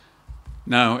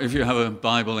Now, if you have a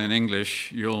Bible in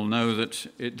English, you'll know that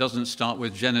it doesn't start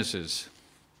with Genesis.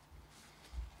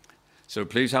 So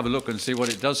please have a look and see what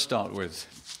it does start with.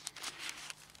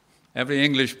 Every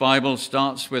English Bible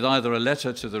starts with either a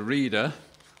letter to the reader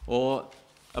or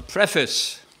a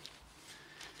preface.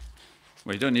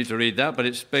 Well, you don't need to read that, but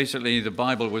it's basically the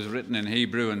Bible was written in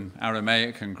Hebrew and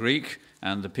Aramaic and Greek,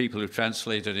 and the people who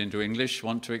translate it into English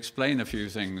want to explain a few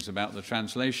things about the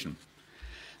translation.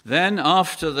 Then,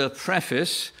 after the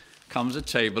preface, comes a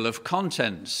table of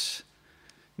contents.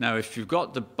 Now, if you've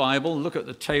got the Bible, look at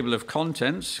the table of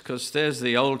contents, because there's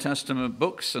the Old Testament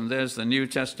books and there's the New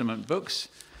Testament books.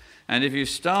 And if you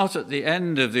start at the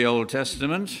end of the Old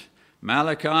Testament,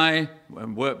 Malachi,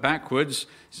 and work backwards,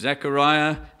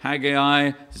 Zechariah,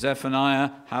 Haggai,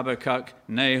 Zephaniah, Habakkuk,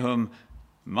 Nahum,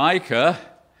 Micah,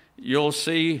 you'll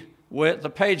see where the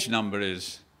page number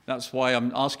is. That's why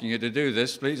I'm asking you to do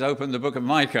this. Please open the book of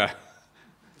Micah.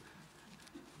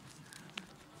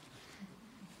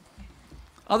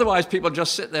 Otherwise, people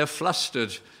just sit there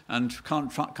flustered and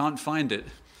can't find it.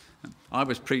 I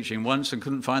was preaching once and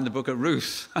couldn't find the book of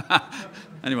Ruth.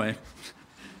 Anyway,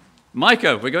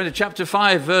 Micah, we're going to chapter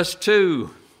 5, verse 2.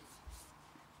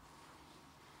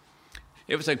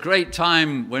 It was a great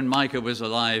time when Micah was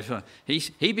alive.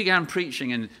 He began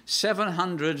preaching in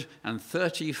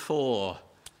 734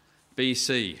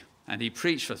 BC, and he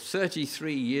preached for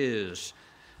 33 years.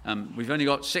 We've only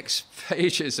got 6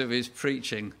 pages of his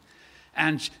preaching.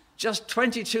 And just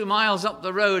 22 miles up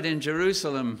the road in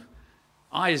Jerusalem,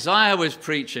 Isaiah was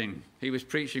preaching. He was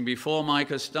preaching before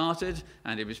Micah started,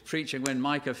 and he was preaching when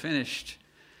Micah finished.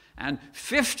 And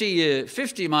 50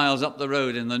 miles up the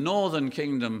road in the northern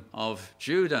kingdom of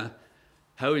Judah,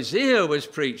 Hosea was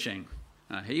preaching.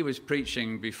 He was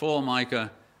preaching before Micah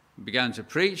began to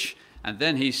preach, and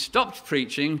then he stopped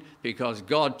preaching because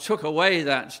God took away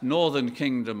that northern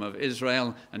kingdom of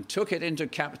Israel and took it into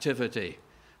captivity.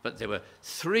 But there were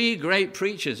 3 great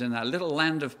preachers in that little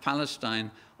land of Palestine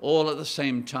all at the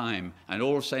same time and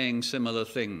all saying similar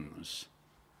things.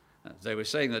 They were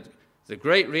saying that the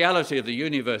great reality of the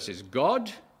universe is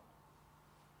God.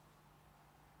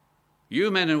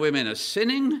 You men and women are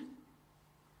sinning.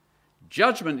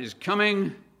 Judgment is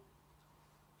coming.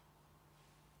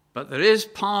 But there is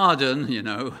pardon,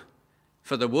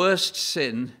 for the worst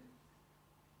sin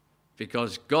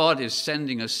because God is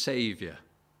sending a Savior.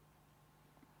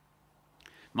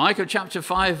 Micah chapter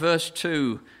 5, verse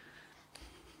 2.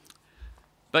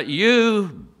 But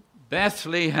you,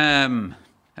 Bethlehem,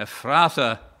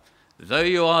 Ephrathah, though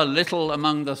you are little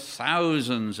among the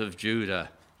thousands of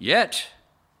Judah, yet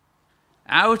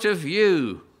out of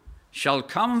you shall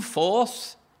come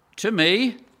forth to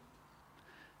me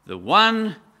the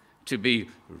one to be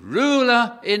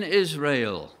ruler in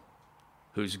Israel,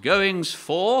 whose goings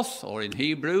forth, or in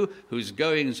Hebrew, whose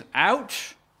goings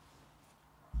out,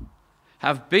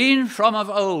 have been from of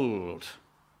old,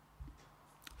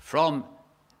 from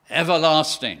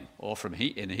everlasting, or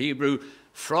in Hebrew,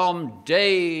 from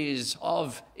days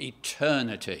of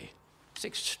eternity. It's an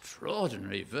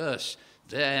extraordinary verse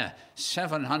there,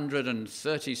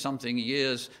 730-something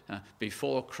years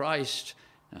before Christ.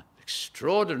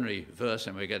 Extraordinary verse,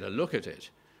 and we're going to look at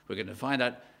it. We're going to find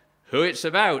out who it's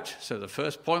about. So the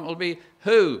first point will be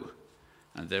who,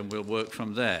 and then we'll work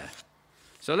from there.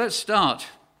 So let's start.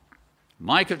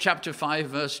 Micah chapter 5,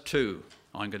 verse 2.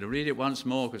 I'm going to read it once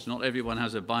more because not everyone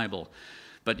has a Bible.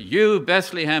 But you,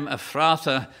 Bethlehem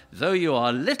Ephrathah, though you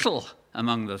are little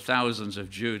among the thousands of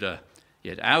Judah,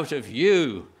 yet out of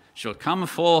you shall come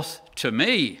forth to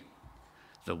me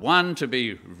the one to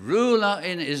be ruler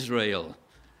in Israel,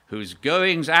 whose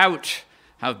goings out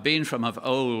have been from of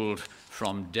old,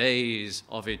 from days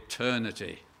of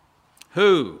eternity.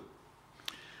 Who?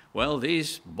 Well,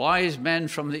 these wise men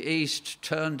from the east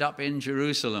turned up in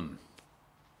Jerusalem.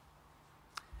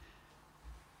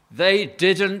 They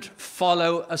didn't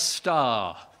follow a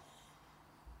star.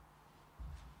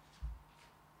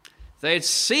 They'd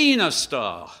seen a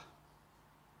star.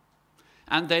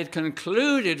 And they'd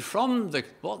concluded from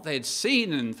what they'd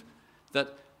seen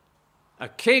that a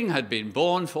king had been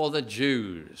born for the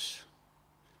Jews.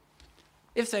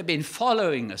 If they'd been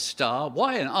following a star,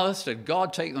 why on earth did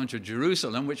God take them to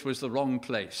Jerusalem, which was the wrong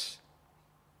place?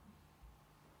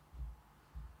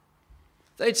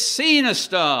 They'd seen a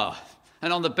star,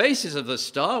 and on the basis of the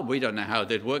star, we don't know how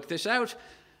they'd worked this out,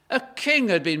 a king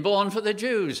had been born for the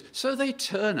Jews. So they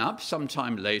turn up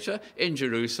sometime later in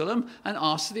Jerusalem and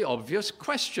ask the obvious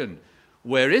question,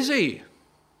 where is he?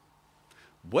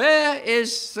 Where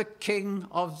is the King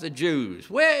of the Jews?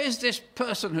 Where is this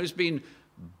person who's been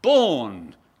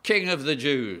born King of the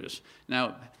Jews?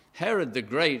 Now, Herod the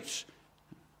Great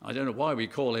I don't know why we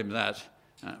call him that,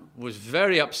 was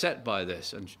very upset by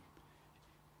this. And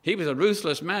he was a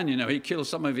ruthless man, you know. He killed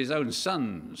some of his own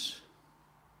sons.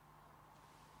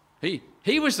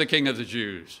 He was the king of the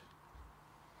Jews.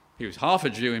 He was half a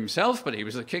Jew himself, but he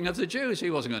was the king of the Jews.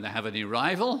 He wasn't going to have any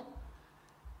rival.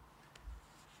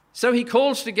 So he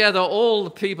calls together all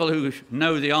the people who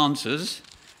know the answers,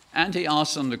 and he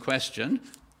asks them the question.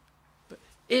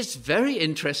 It's a very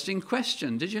interesting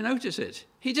question. Did you notice it?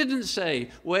 He didn't say,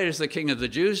 where is the king of the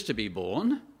Jews to be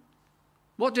born?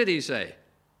 What did he say?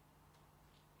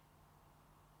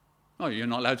 Oh, you're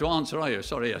not allowed to answer, are you?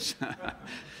 Sorry, yes.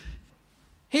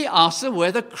 He asked them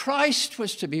where the Christ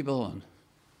was to be born.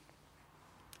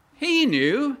 He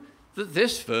knew that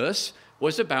this verse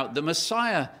was about the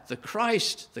Messiah, the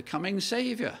Christ, the coming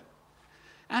Savior.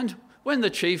 And when the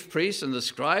chief priests and the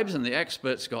scribes and the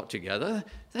experts got together,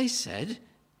 they said,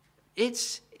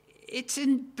 it's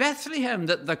in Bethlehem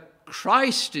that the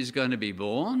Christ is going to be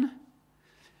born.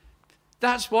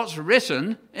 That's what's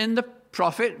written in the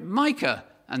prophet Micah.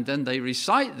 And then they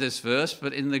recite this verse,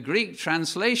 but in the Greek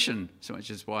translation, which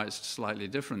is why it's slightly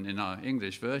different in our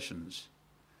English versions.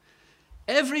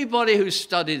 Everybody who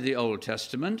studied the Old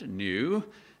Testament knew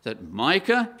that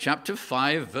Micah chapter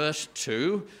 5, verse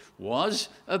 2 was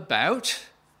about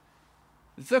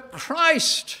the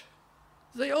Christ.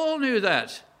 They all knew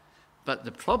that. But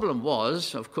the problem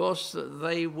was, of course, that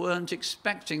they weren't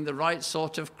expecting the right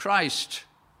sort of Christ.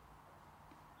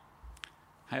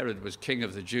 Herod was king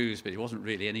of the Jews, but he wasn't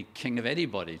really any king of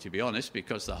anybody, to be honest,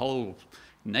 because the whole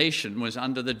nation was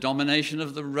under the domination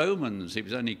of the Romans. He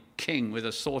was only king with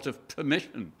a sort of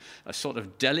permission, a sort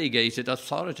of delegated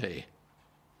authority.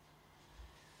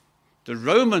 The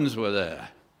Romans were there.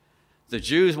 The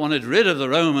Jews wanted rid of the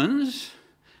Romans,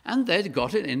 and they'd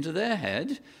got it into their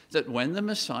head that when the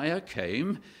Messiah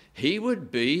came, he would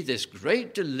be this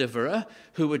great deliverer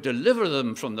who would deliver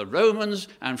them from the Romans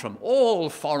and from all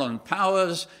foreign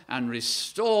powers and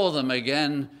restore them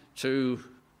again to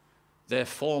their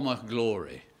former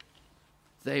glory.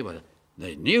 They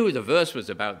knew the verse was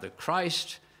about the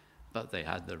Christ, but they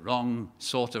had the wrong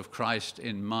sort of Christ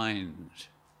in mind.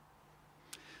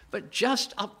 But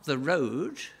just up the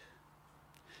road,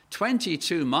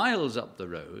 22 miles up the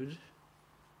road,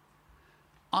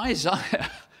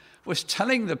 Isaiah was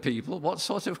telling the people what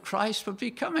sort of Christ would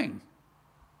be coming.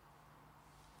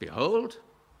 Behold,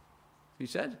 he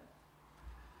said,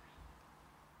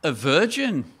 a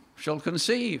virgin shall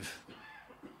conceive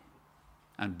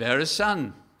and bear a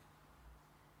son,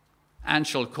 and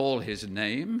shall call his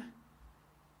name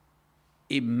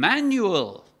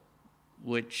Emmanuel,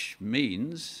 which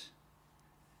means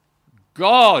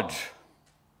God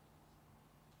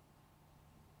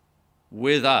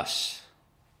with us.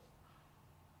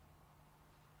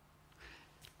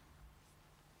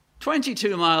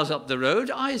 22 miles up the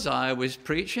road, Isaiah was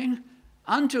preaching,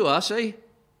 unto us a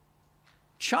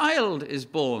child is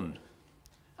born,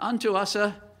 unto us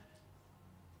a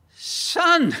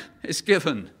son is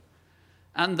given,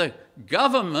 and the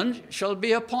government shall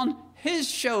be upon his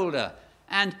shoulder,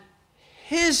 and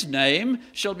his name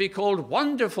shall be called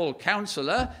Wonderful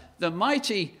Counselor, the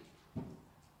Mighty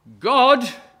God,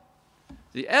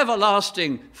 the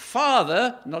Everlasting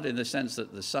Father, not in the sense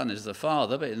that the Son is the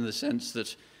Father, but in the sense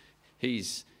that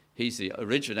He's the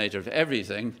originator of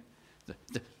everything,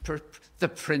 the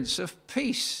Prince of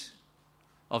Peace.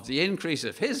 Of the increase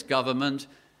of his government,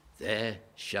 there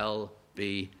shall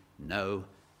be no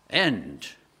end.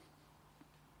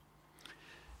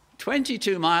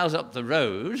 22 miles up the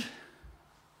road,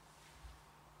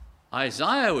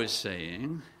 Isaiah was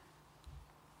saying,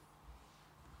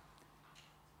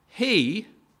 he,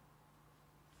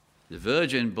 the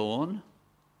virgin born,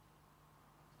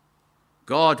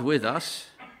 God with us,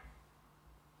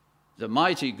 the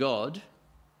mighty God,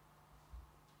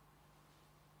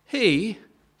 he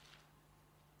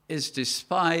is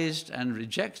despised and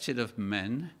rejected of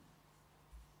men,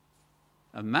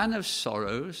 a man of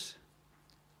sorrows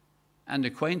and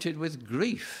acquainted with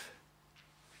grief.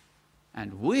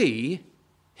 And we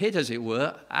hid, as it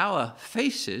were, our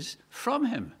faces from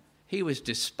him. He was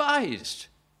despised,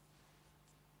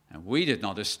 and we did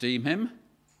not esteem him.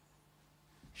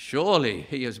 Surely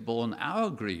he has borne our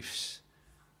griefs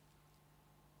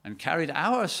and carried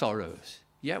our sorrows,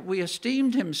 yet we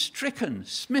esteemed him stricken,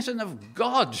 smitten of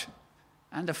God,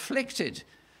 and afflicted.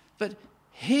 But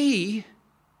he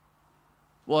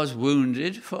was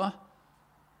wounded for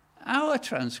our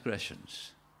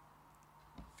transgressions.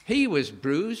 He was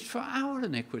bruised for our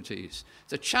iniquities.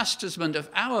 The chastisement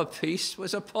of our peace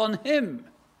was upon him,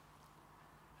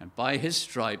 And by his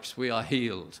stripes we are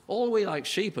healed. All we like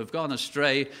sheep have gone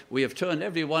astray. We have turned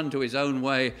every one to his own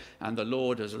way, and the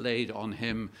Lord has laid on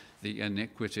him the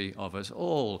iniquity of us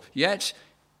all. Yet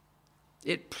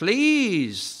it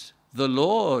pleased the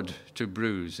Lord to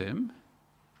bruise him.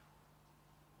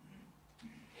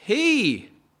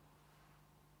 He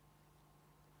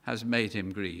has made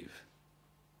him grieve.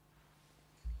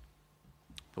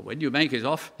 But when you make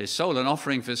his soul an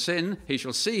offering for sin, he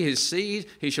shall see his seed,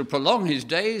 he shall prolong his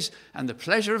days, and the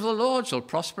pleasure of the Lord shall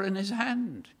prosper in his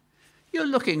hand. You're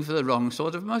looking for the wrong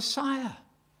sort of Messiah,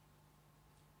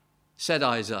 said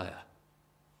Isaiah.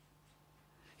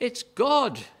 It's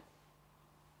God,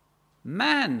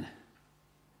 man,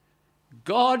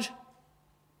 God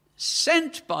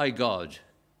sent by God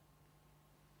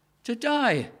to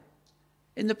die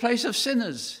in the place of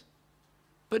sinners,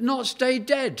 but not stay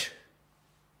dead.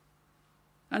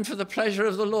 And for the pleasure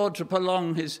of the Lord to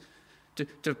prolong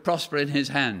to prosper in his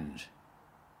hand.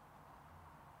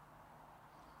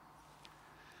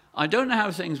 I don't know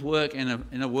how things work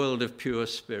in a world of pure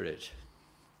spirit.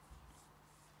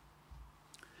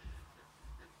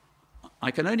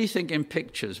 I can only think in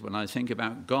pictures when I think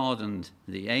about God and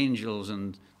the angels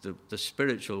and the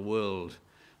spiritual world.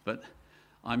 But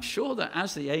I'm sure that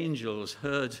as the angels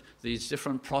heard these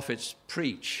different prophets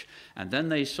preach, and then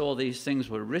they saw these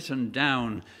things were written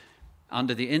down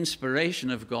under the inspiration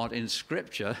of God in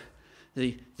Scripture,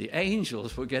 the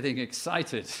angels were getting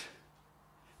excited.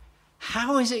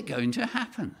 How is it going to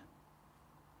happen?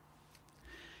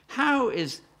 How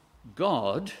is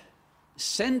God,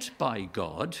 sent by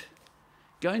God,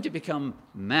 going to become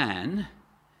man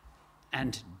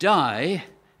and die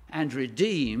and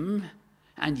redeem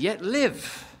and yet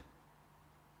live?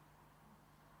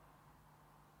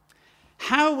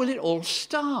 How will it all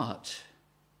start?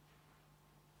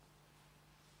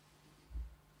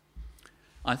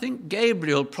 I think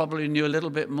Gabriel probably knew a little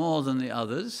bit more than the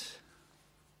others,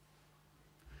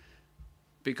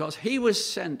 because he was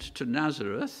sent to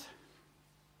Nazareth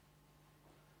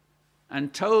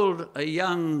and told a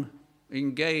young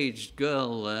engaged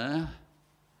girl there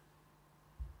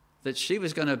that she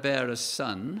was going to bear a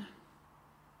son,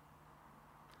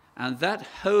 and that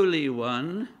Holy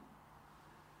One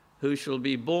who shall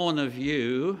be born of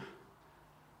you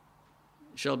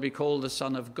shall be called the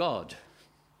Son of God.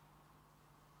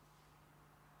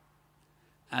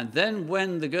 And then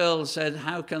when the girl said,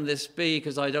 how can this be,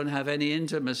 because I don't have any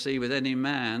intimacy with any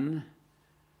man,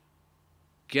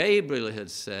 Gabriel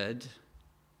had said,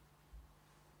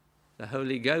 the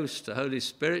Holy Ghost, the Holy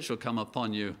Spirit shall come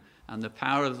upon you, and the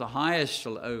power of the highest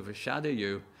shall overshadow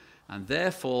you, and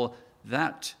therefore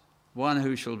that one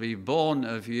who shall be born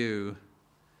of you,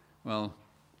 well,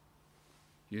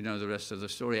 you know the rest of the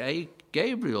story.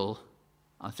 Gabriel,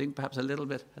 I think perhaps a little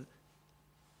bit,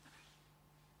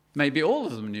 maybe all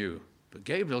of them knew, but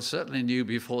Gabriel certainly knew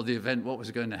before the event what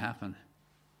was going to happen.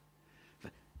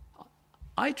 But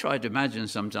I try to imagine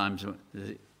sometimes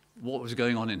what was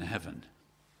going on in heaven.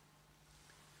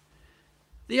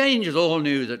 The angels all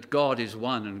knew that God is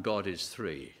one and God is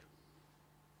three.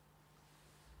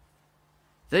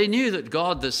 They knew that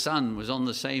God the Son was on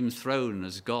the same throne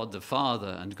as God the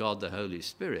Father and God the Holy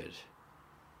Spirit.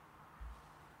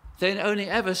 They'd only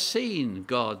ever seen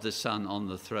God the Son on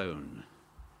the throne.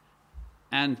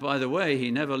 And by the way,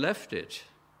 he never left it.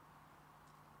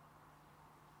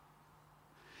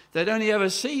 They'd only ever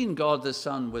seen God the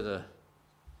Son with a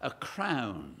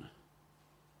crown.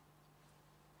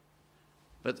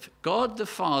 But God the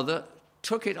Father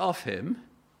took it off him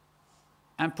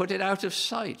and put it out of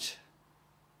sight.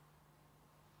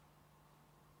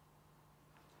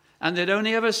 And they'd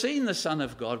only ever seen the Son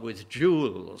of God with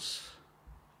jewels,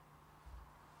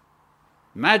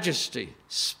 majesty,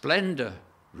 splendor,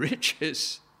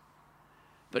 riches.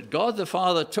 But God the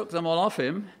Father took them all off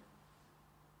him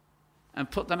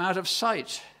and put them out of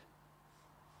sight.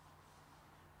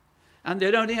 And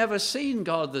they'd only ever seen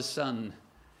God the Son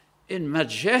in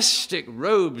majestic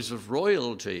robes of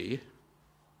royalty,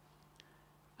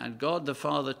 and God the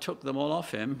Father took them all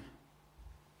off him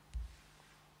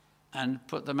and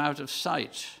put them out of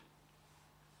sight.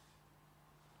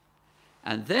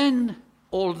 And then,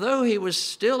 although he was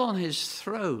still on his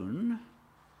throne,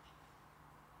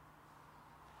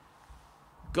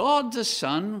 God the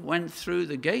Son went through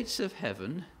the gates of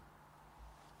heaven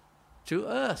to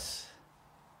earth.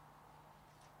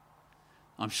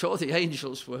 I'm sure the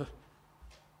angels were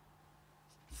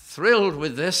thrilled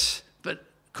with this, but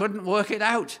couldn't work it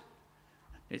out.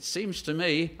 It seems to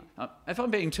me, if I'm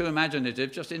being too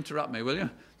imaginative, just interrupt me, will you?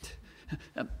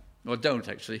 Or don't,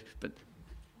 actually. But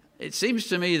it seems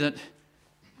to me that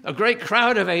A great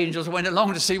crowd of angels went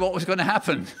along to see what was going to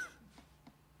happen.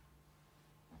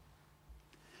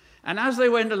 And as they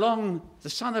went along, the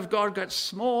Son of God got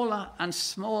smaller and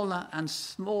smaller and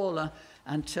smaller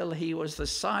until he was the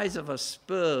size of a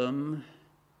sperm.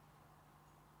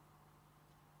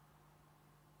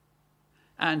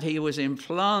 And he was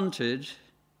implanted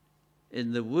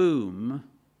in the womb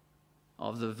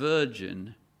of the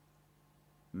Virgin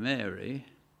Mary.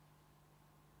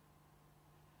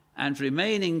 And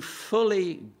remaining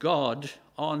fully God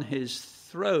on his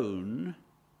throne,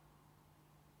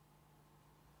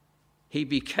 he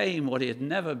became what he had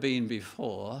never been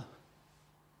before,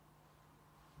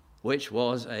 which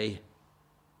was a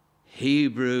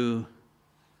Hebrew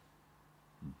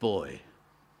boy.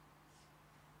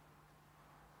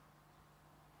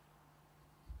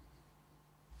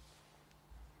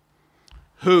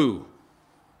 Who?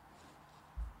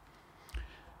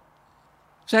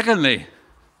 Secondly,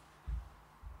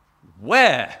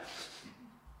 where?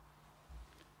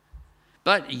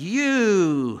 But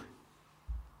you,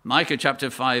 Micah chapter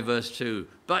 5, verse 2,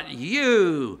 but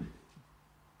you,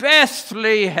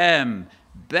 Bethlehem,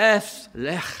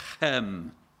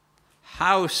 Bethlehem,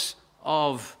 house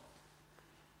of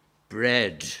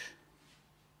bread.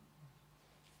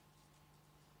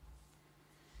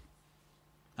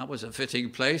 That was a fitting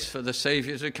place for the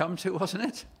Savior to come to, wasn't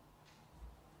it?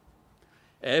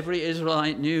 Every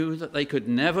Israelite knew that they could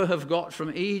never have got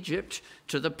from Egypt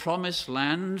to the promised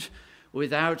land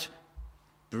without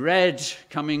bread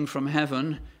coming from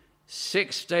heaven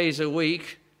 6 days a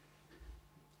week.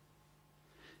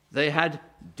 They had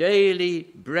daily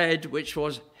bread which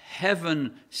was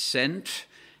heaven sent.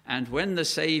 And when the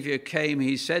Savior came,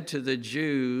 he said to the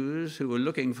Jews who were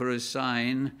looking for a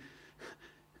sign,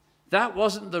 that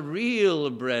wasn't the real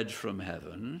bread from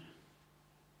heaven.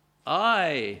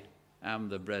 I am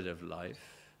the bread of life.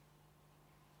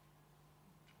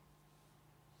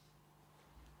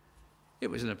 It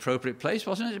was an appropriate place,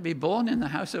 wasn't it, to be born in the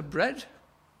house of bread?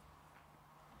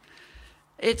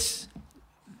 It's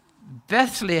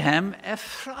Bethlehem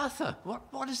Ephrathah.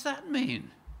 What does that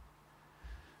mean?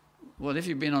 Well, if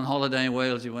you've been on holiday in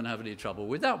Wales, you won't have any trouble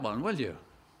with that one, will you?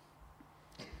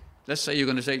 Let's say you're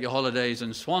going to take your holidays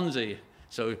in Swansea.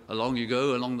 So along you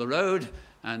go, along the road,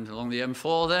 and along the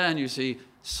M4 there, and you see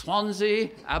Swansea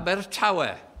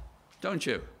Abertawe, don't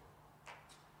you?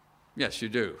 Yes, you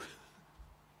do.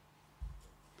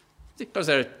 Because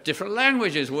there are different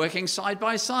languages working side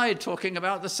by side, talking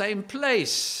about the same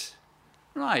place.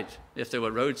 Right. If there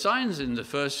were road signs in the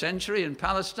first century in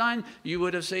Palestine, you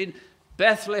would have seen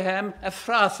Bethlehem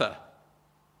Ephrathah,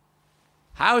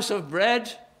 house of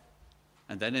bread,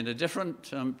 and then in a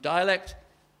different dialect,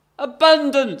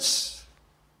 abundance.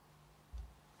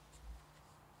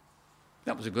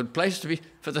 That was a good place to be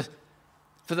for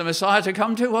the Messiah to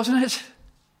come to, wasn't it?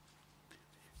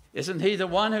 Isn't he the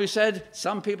one who said,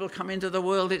 some people come into the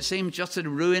world, it seems, just to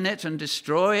ruin it and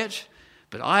destroy it,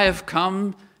 but I have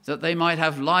come that they might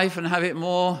have life and have it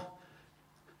more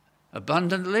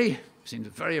abundantly? Seemed a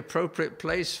very appropriate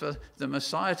place for the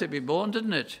Messiah to be born,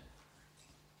 didn't it?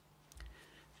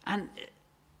 And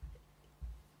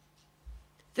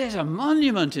there's a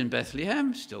monument in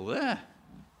Bethlehem, still there.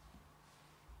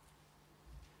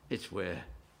 It's where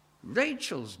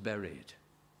Rachel's buried.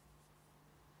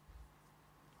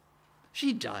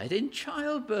 She died in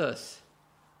childbirth.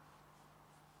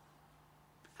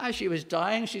 As she was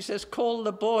dying, she says, call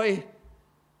the boy.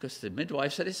 Because the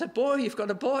midwife said, it's a boy, you've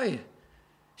got a boy.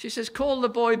 She says, call the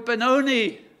boy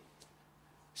Benoni,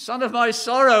 son of my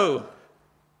sorrow.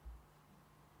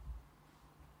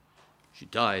 She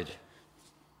died.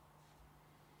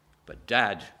 But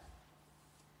Dad,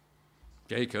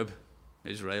 Jacob,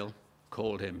 Israel,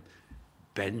 called him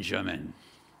Benjamin,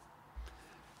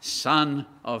 son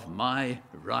of my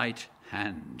right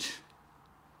hand.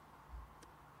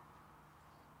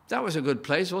 That was a good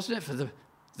place, wasn't it, for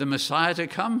the Messiah to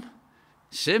come?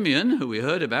 Simeon, who we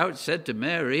heard about, said to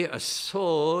Mary, a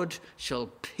sword shall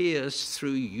pierce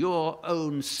through your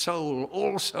own soul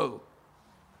also.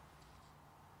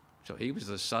 So he was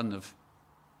the son of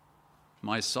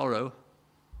my sorrow.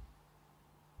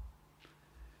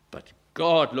 But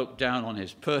God looked down on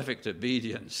his perfect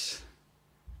obedience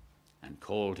and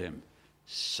called him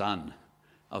son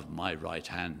of my right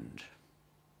hand.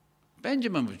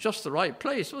 Benjamin was just the right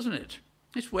place, wasn't it?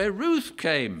 It's where Ruth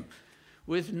came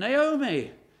with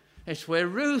Naomi. It's where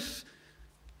Ruth,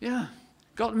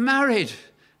 got married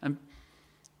and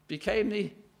became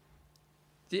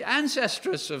the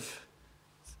ancestress of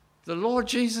the Lord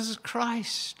Jesus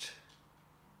Christ.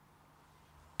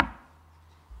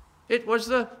 It was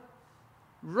the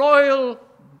royal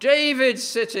David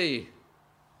city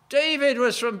David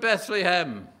was from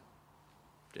Bethlehem,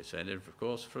 descended, of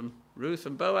course, from Ruth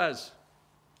and Boaz.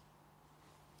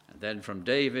 And then from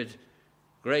David,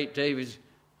 David's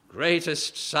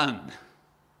greatest son,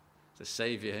 the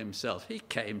Savior himself. He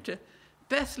came to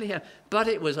Bethlehem, but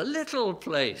it was a little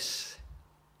place.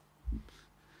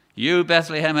 You,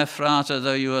 Bethlehem Ephratah,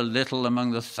 though you are little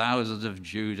among the thousands of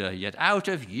Judah, yet out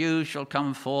of you shall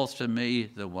come forth to me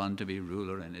the one to be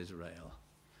ruler in Israel.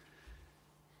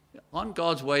 Aren't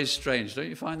God's ways strange? Don't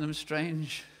you find them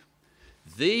strange?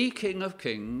 The King of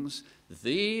Kings,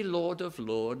 the Lord of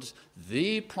Lords,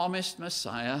 the promised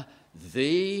Messiah,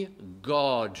 the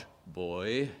God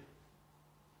boy,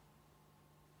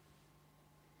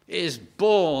 is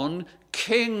born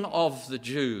King of the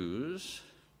Jews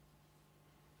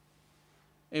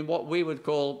in what we would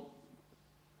call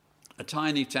a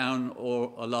tiny town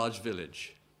or a large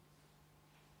village.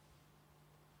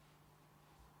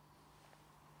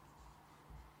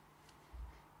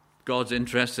 God's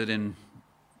interested in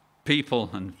people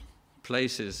and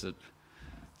places that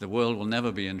the world will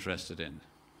never be interested in.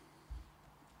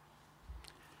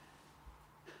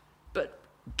 But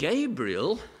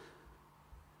Gabriel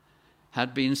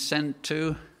had been sent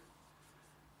to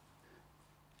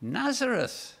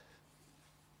Nazareth.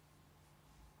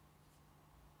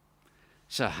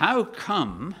 So how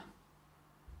come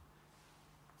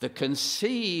the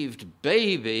conceived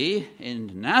baby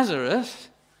in Nazareth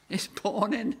is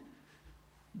born in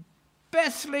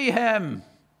Bethlehem?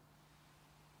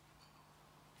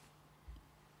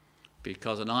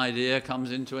 Because an idea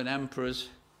comes into an emperor's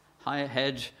high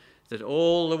head that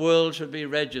all the world should be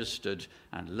registered,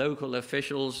 and local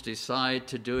officials decide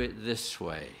to do it this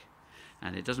way.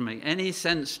 And it doesn't make any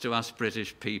sense to us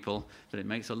British people, but it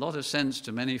makes a lot of sense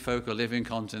to many folk who live in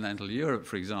continental Europe,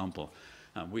 for example.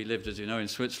 We lived, as you know, in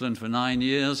Switzerland for 9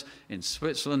 years. In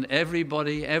Switzerland,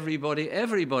 everybody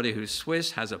who's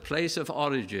Swiss has a place of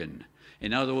origin.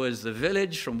 In other words, the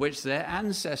village from which their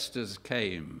ancestors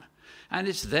came. And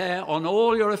it's there on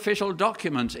all your official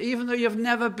documents. Even though you've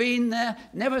never been there,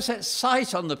 never set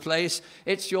sight on the place,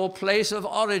 it's your place of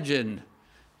origin.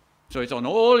 So it's on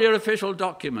all your official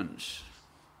documents.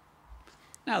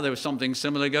 Now, there was something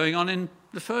similar going on in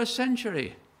the first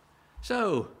century.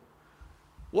 So,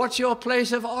 what's your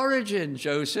place of origin,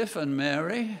 Joseph and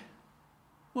Mary?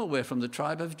 Well, we're from the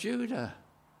tribe of Judah.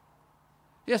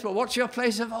 Yes, but what's your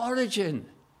place of origin?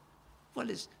 Well,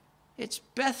 it's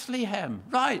Bethlehem.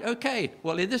 Right, okay.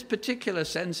 Well, in this particular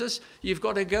census, you've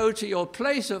got to go to your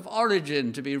place of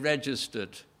origin to be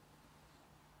registered.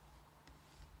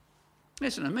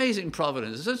 It's an amazing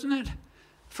providence, isn't it?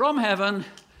 From heaven,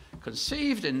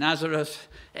 conceived in Nazareth,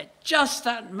 at just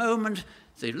that moment,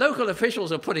 the local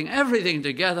officials are putting everything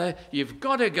together. You've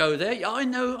got to go there. I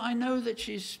know that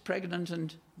she's pregnant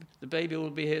and the baby will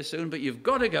be here soon, but you've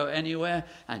got to go anywhere.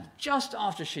 And just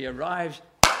after she arrives,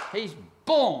 he's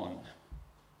born.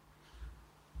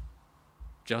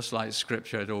 Just like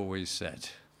Scripture had always said.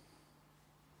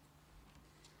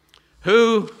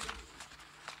 Who,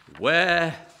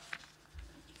 where,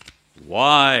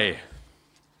 why?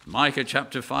 Micah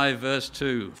chapter 5, verse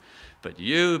 2. But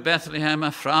you, Bethlehem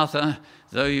Ephratah,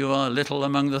 though you are little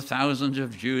among the thousands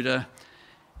of Judah,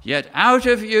 yet out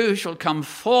of you shall come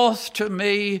forth to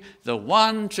me the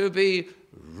one to be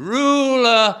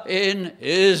ruler in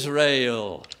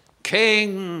Israel,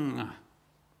 King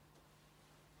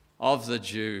of the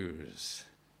Jews.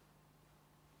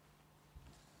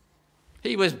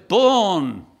 He was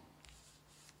born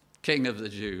King of the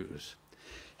Jews.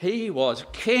 He was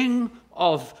King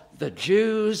of the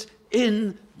Jews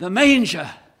in the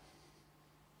manger.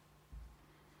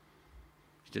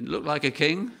 He didn't look like a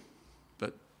king,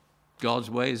 but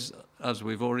God's ways, as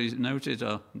we've already noted,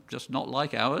 are just not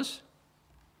like ours.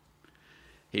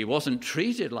 He wasn't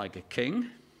treated like a king.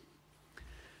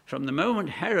 From the moment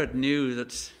Herod knew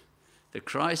that the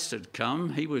Christ had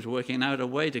come, he was working out a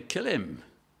way to kill him.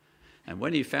 And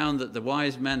when he found that the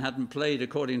wise men hadn't played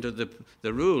according to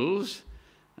the rules,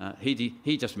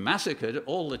 he just massacred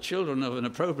all the children of an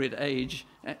appropriate age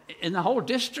in the whole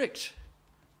district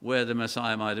where the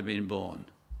Messiah might have been born.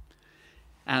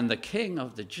 And the King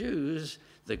of the Jews,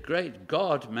 the great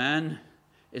God-man,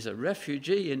 is a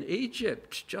refugee in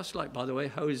Egypt, just like, by the way,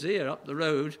 Hosea up the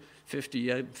road,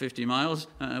 50 miles,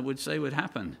 would say would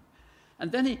happen.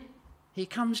 And then he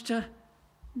comes to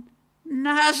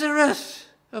Nazareth,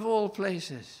 of all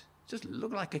places. Doesn't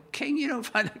look like a king. You don't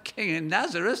find a king in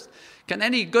Nazareth. Can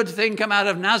any good thing come out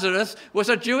of Nazareth? Was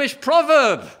a Jewish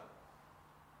proverb.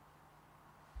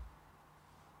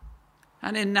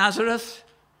 And in Nazareth,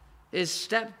 his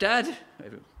stepdad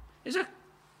is a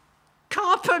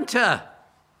carpenter.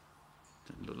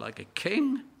 Doesn't look like a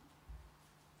king.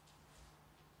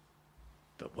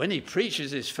 But when he preaches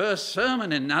his first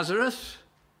sermon in Nazareth,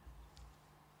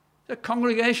 the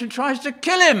congregation tries to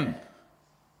kill him.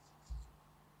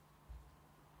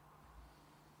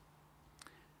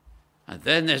 And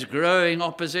then there's growing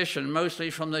opposition,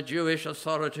 mostly from the Jewish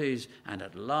authorities. And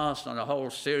at last, on a whole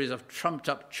series of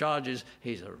trumped-up charges,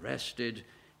 he's arrested,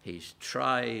 he's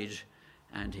tried,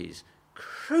 and he's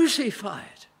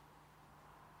crucified.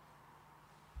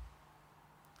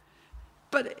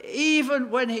 But even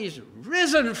when he's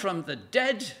risen from the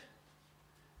dead,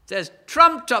 there's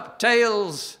trumped-up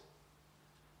tales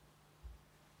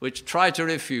which try to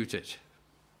refute it.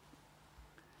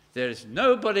 There is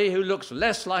nobody who looks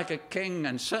less like a king,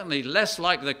 and certainly less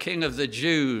like the King of the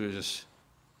Jews.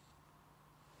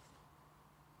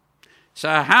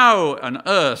 So how on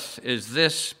earth is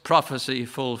this prophecy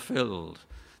fulfilled?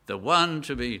 The one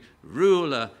to be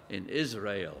ruler in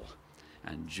Israel.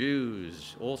 And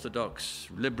Jews, Orthodox,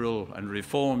 liberal, and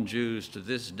Reformed Jews to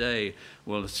this day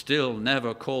will still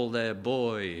never call their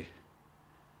boy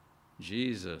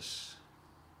Jesus.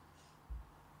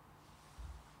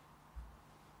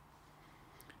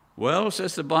 Well,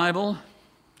 says the Bible,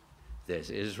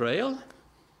 there's Israel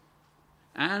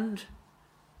and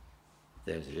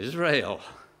there's Israel.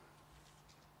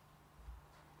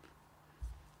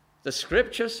 The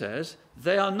scripture says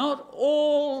they are not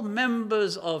all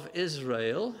members of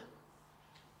Israel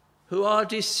who are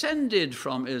descended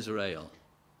from Israel.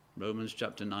 Romans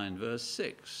chapter 9, verse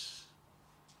 6.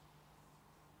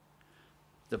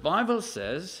 The Bible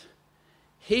says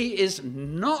he is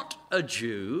not a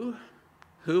Jew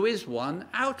who is one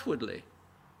outwardly,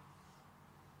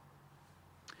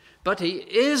 but he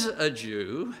is a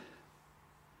Jew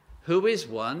who is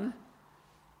one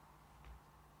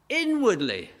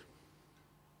inwardly.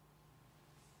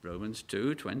 Romans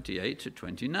 2, 28 to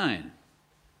 29.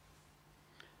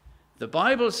 The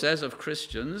Bible says of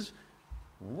Christians,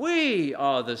 we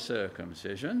are the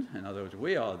circumcision, in other words,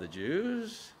 we are the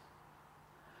Jews,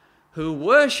 who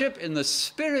worship in the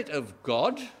Spirit of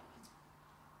God,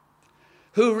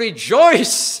 who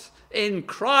rejoice in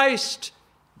Christ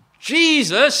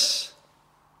Jesus,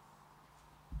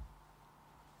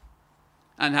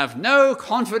 and have no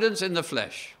confidence in the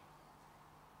flesh.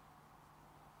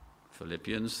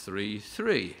 Philippians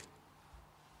 3:3.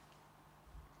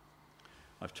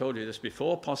 I've told you this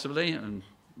before, possibly, and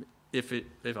if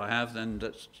I have, then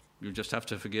you just have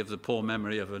to forgive the poor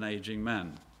memory of an aging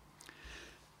man.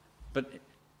 But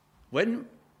when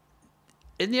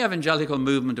in the Evangelical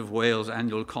Movement of Wales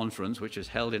annual conference, which is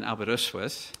held in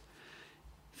Aberystwyth,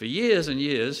 for years and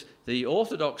years, the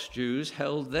Orthodox Jews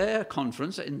held their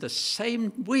conference in the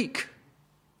same week.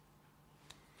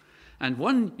 And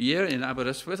one year in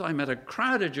Aberystwyth, I met a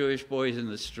crowd of Jewish boys in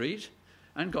the street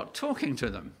and got talking to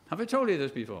them. Have I told you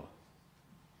this before?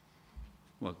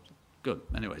 Well, good.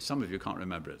 Anyway, some of you can't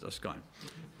remember it. That's fine.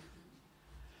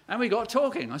 And we got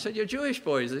talking. I said, you're Jewish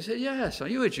boys? They said, yes. Are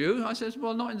you a Jew? I said,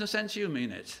 well, not in the sense you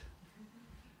mean it.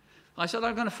 I said,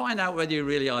 I'm going to find out whether you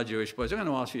really are Jewish boys. I'm going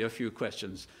to ask you a few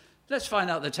questions. Let's find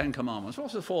out the 10 Commandments.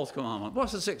 What's the fourth commandment?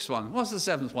 What's the sixth one? What's the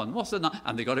seventh one? What's the ninth?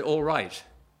 And they got it all right.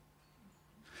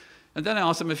 And then I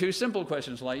asked them a few simple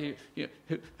questions like,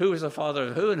 who was the father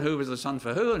of who, and who was the son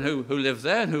for who, and who lived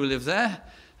there, and who lived there?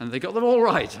 And they got them all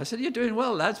right. I said, you're doing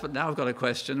well, lads, but now I've got a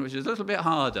question which is a little bit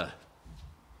harder.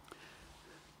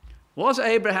 Was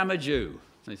Abraham a Jew?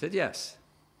 They said, yes.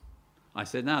 I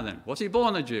said, now then, was he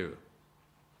born a Jew?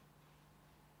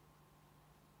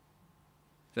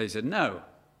 They said, no.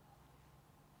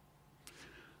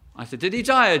 I said, did he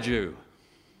die a Jew?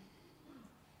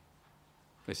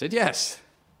 They said, yes.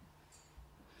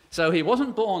 So he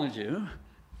wasn't born a Jew,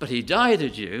 but he died a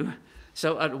Jew.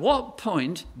 So at what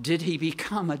point did he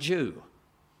become a Jew?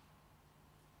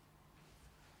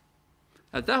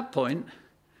 At that point,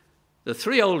 the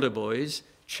three older boys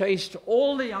chased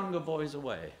all the younger boys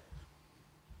away.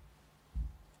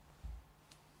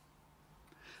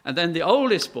 And then the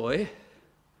oldest boy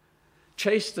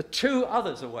chased the two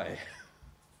others away.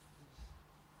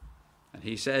 And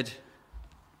he said,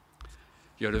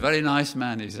 you're a very nice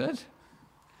man, he said,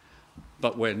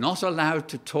 but we're not allowed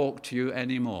to talk to you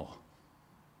anymore.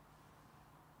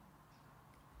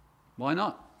 Why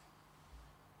not?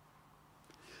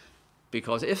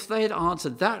 Because if they had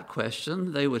answered that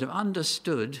question, they would have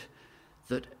understood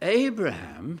that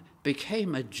Abraham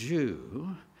became a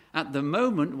Jew at the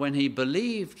moment when he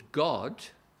believed God,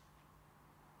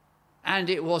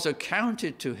 and it was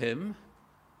accounted to him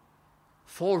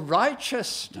for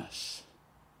righteousness.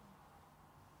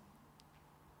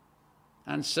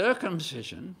 And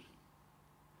circumcision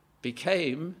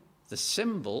became the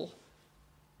symbol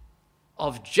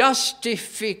of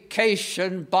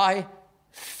justification by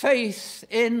faith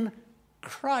in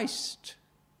Christ.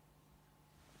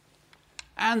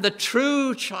 And the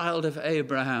true child of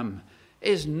Abraham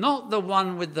is not the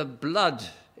one with the blood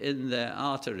in their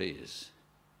arteries.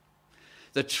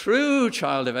 The true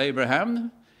child of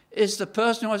Abraham is the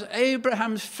person who has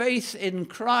Abraham's faith in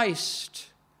Christ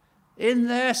in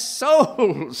their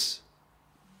souls.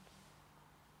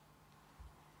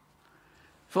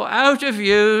 For out of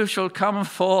you shall come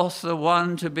forth the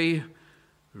one to be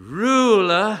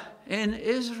ruler in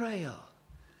Israel.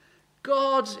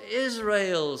 God's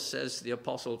Israel, says the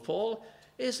Apostle Paul,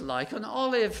 is like an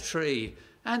olive tree.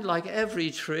 And like every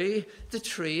tree, the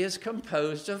tree is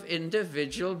composed of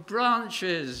individual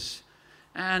branches.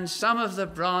 And some of the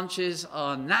branches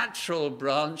are natural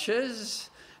branches,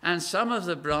 and some of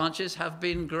the branches have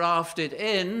been grafted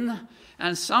in,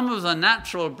 and some of the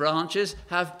natural branches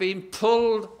have been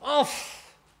pulled off.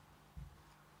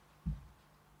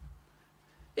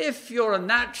 If you're a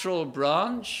natural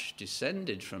branch,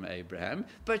 descended from Abraham,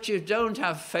 but you don't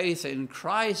have faith in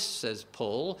Christ, says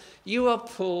Paul, you are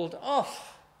pulled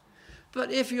off. But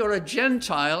if you're a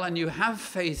Gentile and you have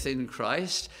faith in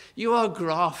Christ, you are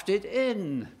grafted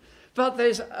in. But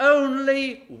there's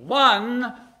only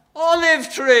one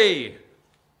olive tree.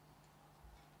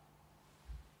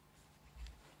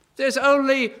 There's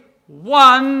only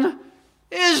one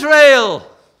Israel.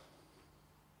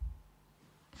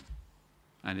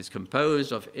 And it's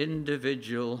composed of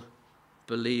individual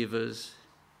believers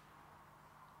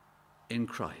in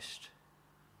Christ.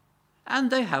 And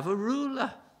they have a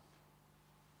ruler.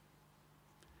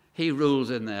 He rules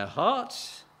in their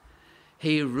hearts.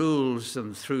 He rules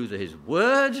them through his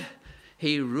word.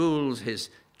 He rules his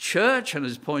church and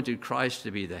has appointed Christ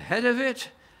to be the head of it.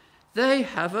 They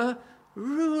have a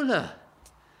ruler.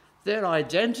 Their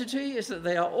identity is that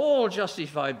they are all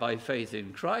justified by faith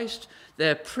in Christ.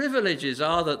 Their privileges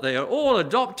are that they are all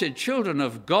adopted children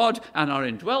of God and are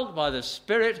indwelt by the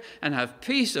Spirit and have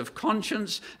peace of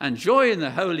conscience and joy in the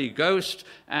Holy Ghost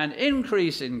and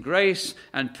increase in grace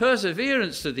and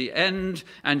perseverance to the end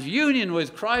and union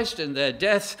with Christ in their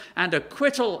death and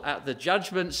acquittal at the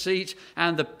judgment seat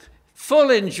and the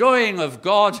full enjoying of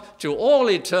God to all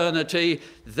eternity.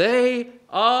 They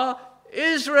are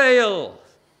Israel.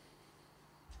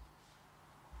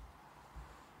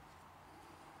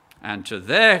 And to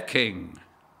their king,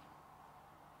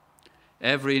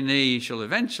 every knee shall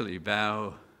eventually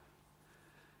bow,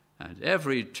 and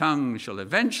every tongue shall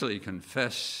eventually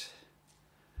confess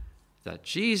that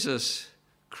Jesus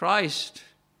Christ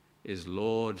is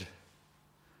Lord,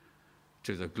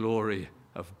 to the glory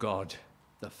of God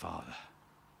the Father.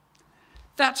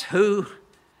 That's who,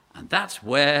 and that's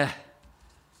where,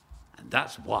 and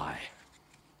that's why.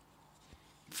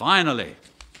 Finally,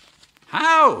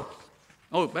 how?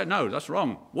 Oh, but no, that's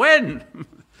wrong. When?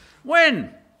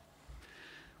 When?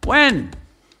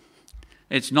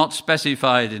 It's not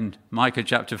specified in Micah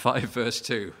chapter 5, verse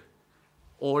 2.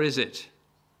 Or is it?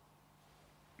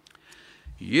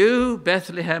 You,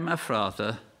 Bethlehem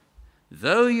Ephrathah,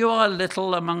 though you are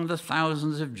little among the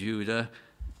thousands of Judah,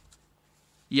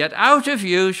 yet out of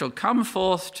you shall come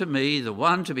forth to me the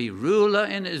one to be ruler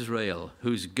in Israel,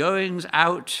 whose goings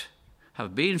out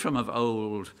have been from of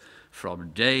old,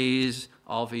 from days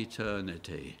of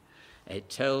eternity. It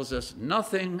tells us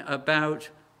nothing about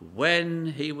when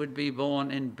he would be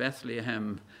born in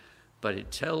Bethlehem, but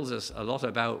it tells us a lot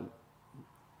about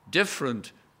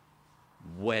different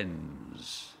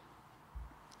whens.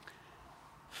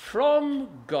 From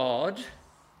God,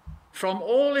 from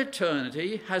all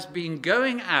eternity, has been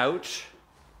going out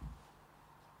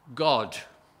God.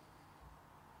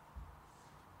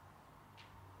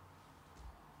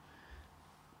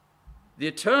 The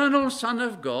eternal Son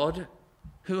of God,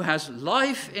 who has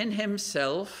life in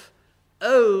himself,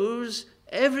 owes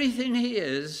everything he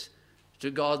is to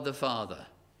God the Father.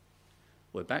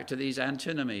 We're back to these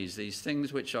antinomies, these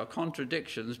things which are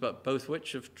contradictions, but both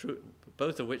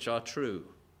of which are true.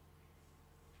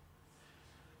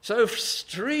 So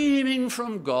streaming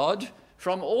from God,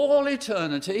 from all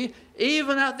eternity,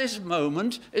 even at this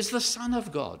moment, is the Son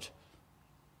of God.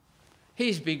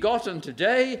 He's begotten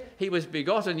today, he was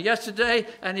begotten yesterday,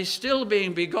 and he's still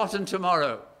being begotten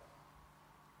tomorrow.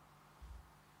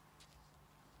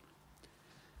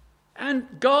 And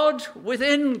God,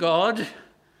 within God,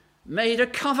 made a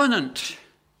covenant.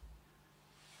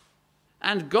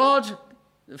 And God,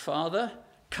 the Father,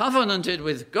 covenanted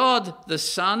with God, the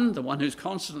Son, the one who's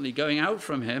constantly going out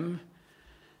from him,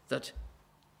 that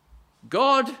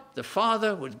God, the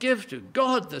Father, would give to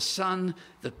God, the Son,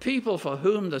 the people for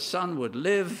whom the Son would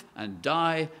live and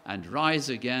die and rise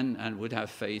again and would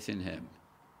have faith in him.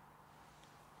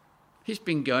 He's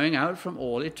been going out from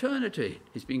all eternity.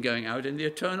 He's been going out in the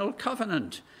eternal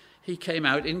covenant. He came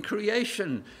out in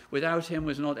creation. Without him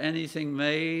was not anything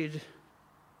made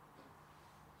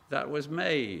that was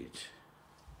made.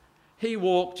 He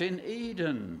walked in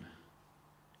Eden.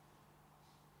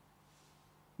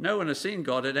 No one has seen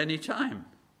God at any time.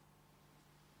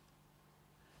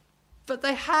 But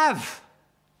they have.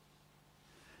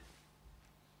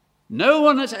 No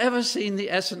one has ever seen the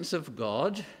essence of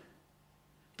God,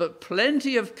 but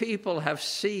plenty of people have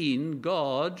seen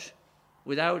God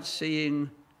without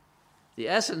seeing the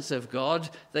essence of God.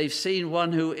 They've seen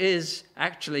one who is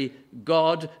actually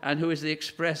God and who is the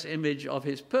express image of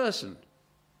his person.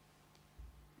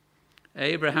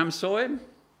 Abraham saw him.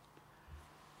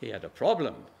 He had a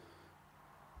problem.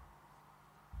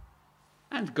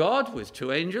 And God, with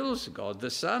two angels, God the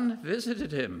Son,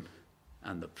 visited him.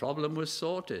 And the problem was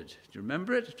sorted. Do you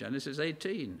remember it? Genesis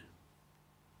 18.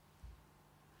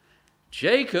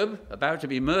 Jacob, about to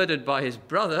be murdered by his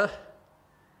brother,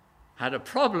 had a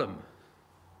problem.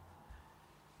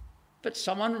 But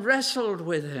someone wrestled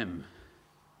with him.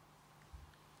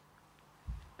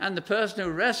 And the person who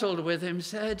wrestled with him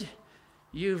said,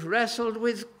 "You've wrestled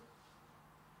with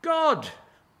God."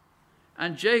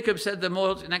 And Jacob said the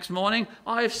next morning,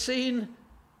 "I've seen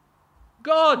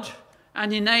God."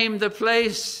 And he named the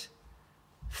place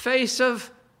Face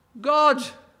of God.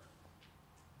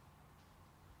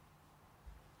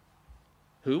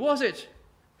 Who was it?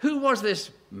 Who was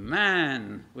this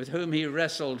man with whom he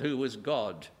wrestled who was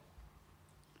God?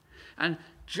 And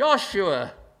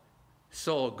Joshua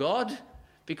saw God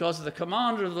because the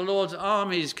commander of the Lord's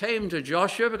armies came to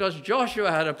Joshua because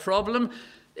Joshua had a problem.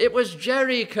 It was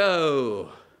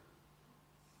Jericho.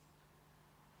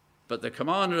 But the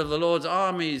commander of the Lord's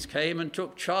armies came and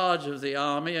took charge of the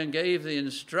army and gave the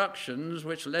instructions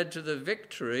which led to the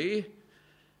victory.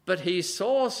 But he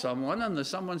saw someone, and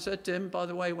someone said to him, "By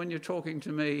the way, when you're talking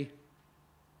to me,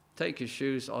 take your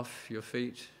shoes off your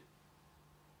feet,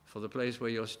 for the place where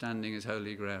you're standing is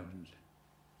holy ground."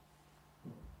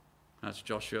 That's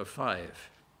Joshua 5.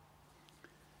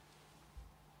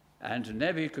 And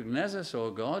Nebuchadnezzar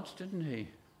saw God, didn't he?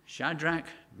 Shadrach,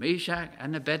 Meshach,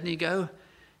 and Abednego.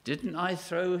 Didn't I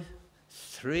throw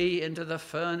 3 into the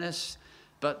furnace?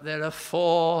 But there are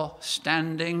 4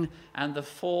 standing, and the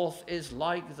 4th is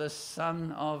like the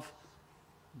Son of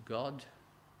God.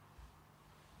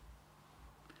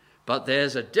 But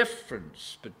there's a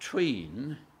difference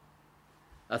between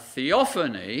a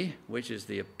theophany, which is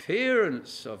the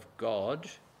appearance of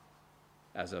God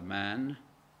as a man,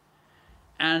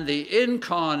 and the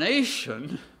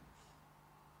incarnation,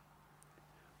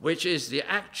 which is the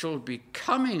actual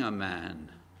becoming a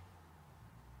man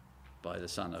by the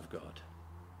Son of God.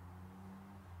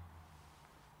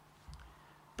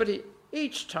 But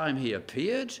each time he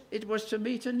appeared, it was to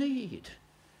meet a need.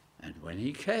 And when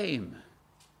he came,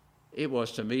 it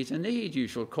was to meet a need. You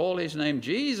shall call his name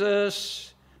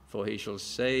Jesus, for he shall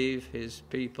save his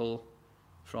people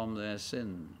from their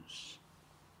sins.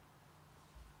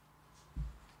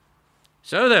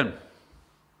 So then,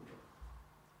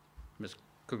 let's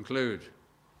conclude.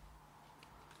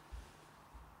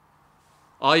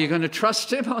 Are you going to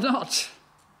trust him or not?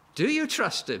 Do you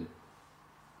trust him?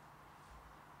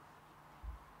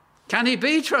 Can he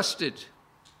be trusted?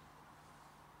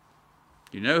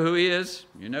 You know who he is.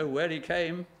 You know where he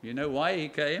came. You know why he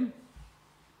came.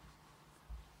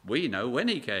 We know when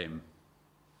he came.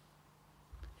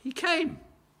 He came.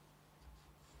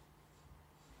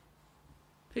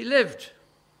 He lived.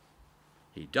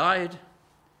 He died.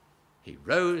 He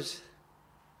rose.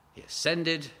 He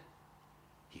ascended.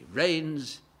 He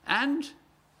reigns. And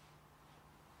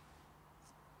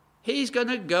he's going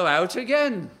to go out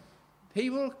again. He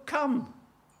will come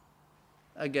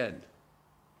again.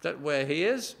 That where he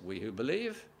is, we who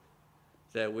believe,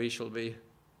 there we shall be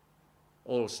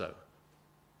also.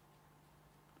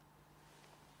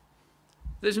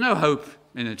 There's no hope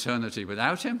in eternity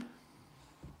without him.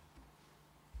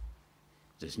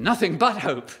 There's nothing but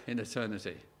hope in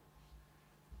eternity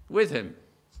with him.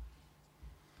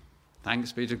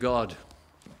 Thanks be to God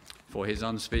for his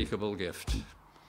unspeakable gift.